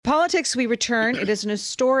Politics, we return. It is an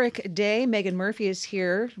historic day. Megan Murphy is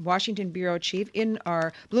here, Washington Bureau Chief, in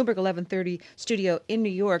our Bloomberg 1130 studio in New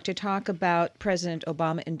York to talk about President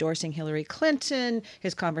Obama endorsing Hillary Clinton,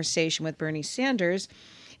 his conversation with Bernie Sanders,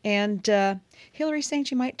 and Hillary saying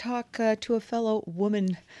she might talk to a fellow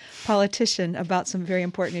woman politician about some very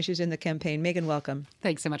important issues in the campaign. Megan, welcome.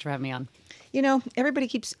 Thanks so much for having me on. You know, everybody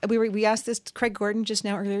keeps, we asked this to Craig Gordon just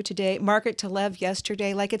now earlier today, Margaret Tlaib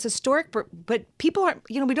yesterday, like it's historic, but people aren't,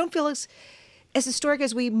 we don't feel as historic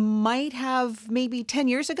as we might have maybe 10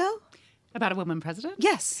 years ago. About a woman president?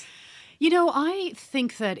 Yes. I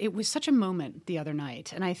think that it was such a moment the other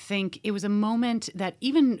night, and I think it was a moment that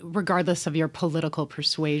even regardless of your political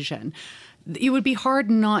persuasion, it would be hard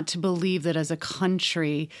not to believe that as a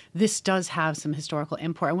country, this does have some historical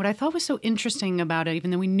import. And what I thought was so interesting about it, even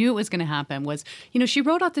though we knew it was going to happen, was, she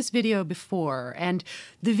wrote out this video before, and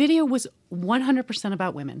the video was 100%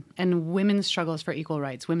 about women and women's struggles for equal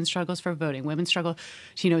rights, women's struggles for voting, women's struggle,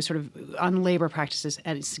 sort of on labor practices.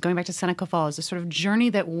 And it's going back to Seneca Falls, the sort of journey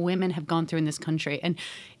that women have gone through in this country. And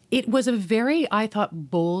it was a very, I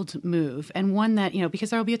thought, bold move, and one that, because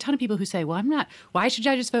there will be a ton of people who say, well, why should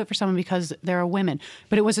I just vote for someone because they're a woman?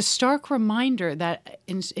 But it was a stark reminder that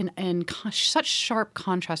in such sharp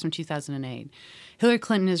contrast from 2008, Hillary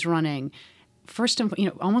Clinton is running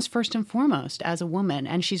almost first and foremost as a woman,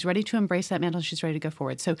 and she's ready to embrace that mantle. She's ready to go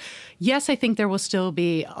forward. So, yes, I think there will still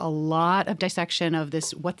be a lot of dissection of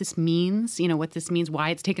this, what this means, why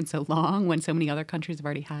it's taken so long when so many other countries have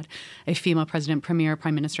already had a female president, premier,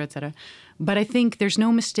 prime minister, et cetera. But I think there's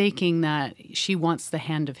no mistaking that she wants the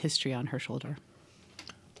hand of history on her shoulder.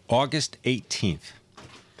 August 18th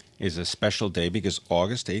is a special day because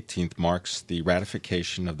August 18th marks the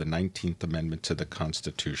ratification of the 19th Amendment to the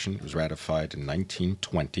Constitution. It was ratified in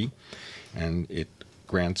 1920, and it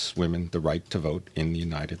grants women the right to vote in the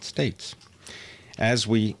United States. As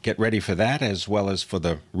we get ready for that, as well as for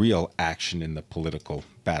the real action in the political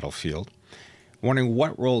battlefield, I'm wondering,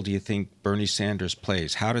 what role do you think Bernie Sanders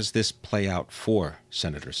plays? How does this play out for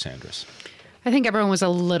Senator Sanders? I think everyone was a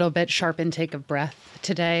little bit sharp intake of breath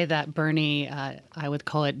today that Bernie, I would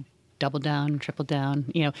call it double down, triple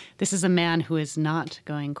down. This is a man who is not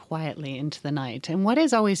going quietly into the night. And what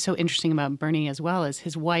is always so interesting about Bernie as well is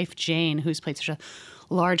his wife, Jane, who's played such a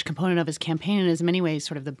large component of his campaign and is in many ways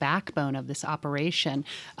sort of the backbone of this operation.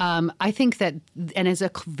 I think that, and is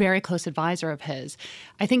a very close advisor of his,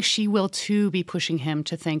 I think she will too be pushing him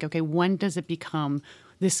to think, okay, when does it become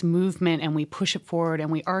this movement and we push it forward,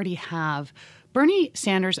 and we already have Bernie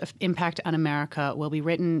Sanders' impact on America will be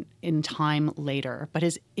written in time later,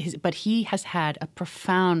 but he has had a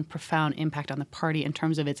profound impact on the party in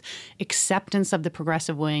terms of its acceptance of the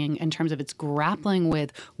progressive wing, in terms of its grappling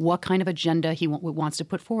with what kind of agenda he wants to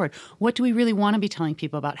put forward. What do we really want to be telling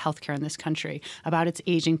people about healthcare in this country, about its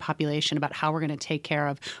aging population, about how we're going to take care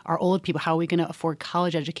of our old people, how are we going to afford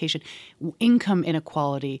college education, income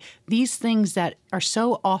inequality, these things that are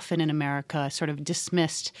so often in America sort of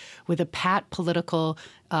dismissed with a pat political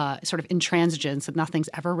sort of intransigence that nothing's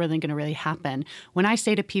ever really going to really happen. When I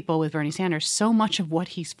say to people with Bernie Sanders, so much of what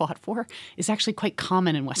he's fought for is actually quite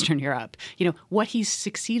common in Western Europe. What he's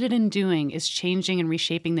succeeded in doing is changing and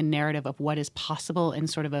reshaping the narrative of what is possible in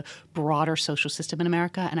sort of a broader social system in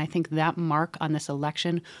America. And I think that mark on this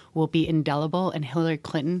election will be indelible, and Hillary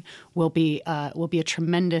Clinton will be a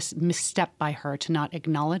tremendous misstep by her to not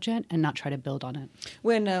acknowledge it and not try to build on it.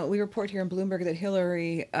 When we report here in Bloomberg that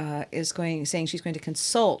Hillary is saying she's going to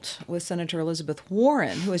consult with Senator Elizabeth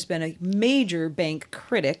Warren, who has been a major bank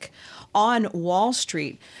critic on Wall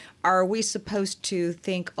Street, are we supposed to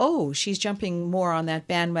think, oh, she's jumping more on that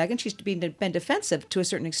bandwagon? She's been defensive to a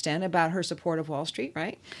certain extent about her support of Wall Street,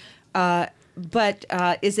 right? But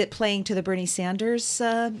is it playing to the Bernie Sanders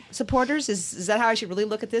supporters? Is that how I should really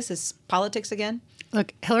look at this, as politics again?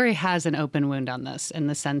 Look, Hillary has an open wound on this in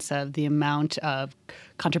the sense of the amount of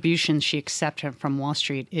contributions she accepted from Wall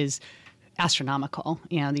Street is astronomical.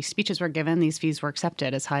 These speeches were given, these fees were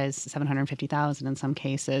accepted as high as $750,000 in some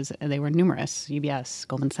cases. They were numerous, UBS,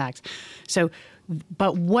 Goldman Sachs. So,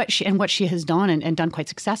 but what she has done and done quite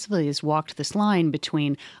successfully is walked this line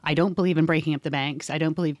between, I don't believe in breaking up the banks, I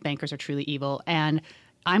don't believe bankers are truly evil, and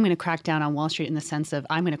I'm going to crack down on Wall Street in the sense of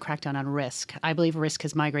I'm going to crack down on risk. I believe risk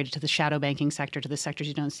has migrated to the shadow banking sector, to the sectors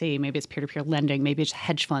you don't see. Maybe it's peer-to-peer lending. Maybe it's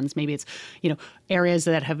hedge funds. Maybe it's areas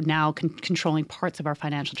that have now controlling parts of our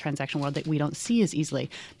financial transaction world that we don't see as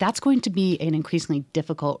easily. That's going to be an increasingly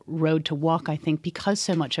difficult road to walk, I think, because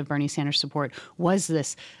so much of Bernie Sanders' support was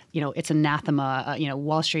this it's anathema,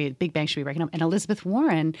 Wall Street, big banks should be breaking up. And Elizabeth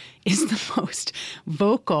Warren is the most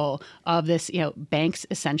vocal of this, banks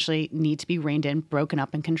essentially need to be reined in, broken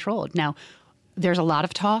up, and controlled. Now, There's a lot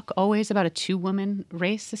of talk always about a 2-woman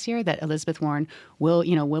race this year, that Elizabeth Warren will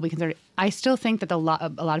be considered. I still think that a lot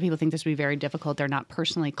of people think this will be very difficult. They're not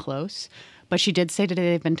personally close. But she did say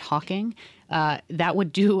today they've been talking. That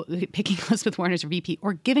would do, picking Elizabeth Warren as her VP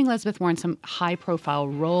or giving Elizabeth Warren some high-profile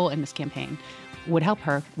role in this campaign would help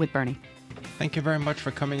her with Bernie. Thank you very much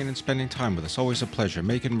for coming in and spending time with us. Always a pleasure.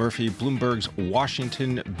 Megan Murphy, Bloomberg's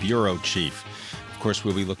Washington Bureau Chief. Of course,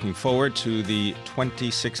 we'll be looking forward to the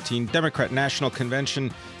 2016 Democrat National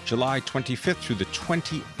Convention, July 25th through the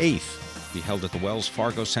 28th, be held at the Wells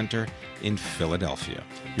Fargo Center in Philadelphia.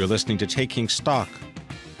 You're listening to Taking Stock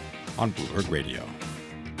on Bloomberg Radio.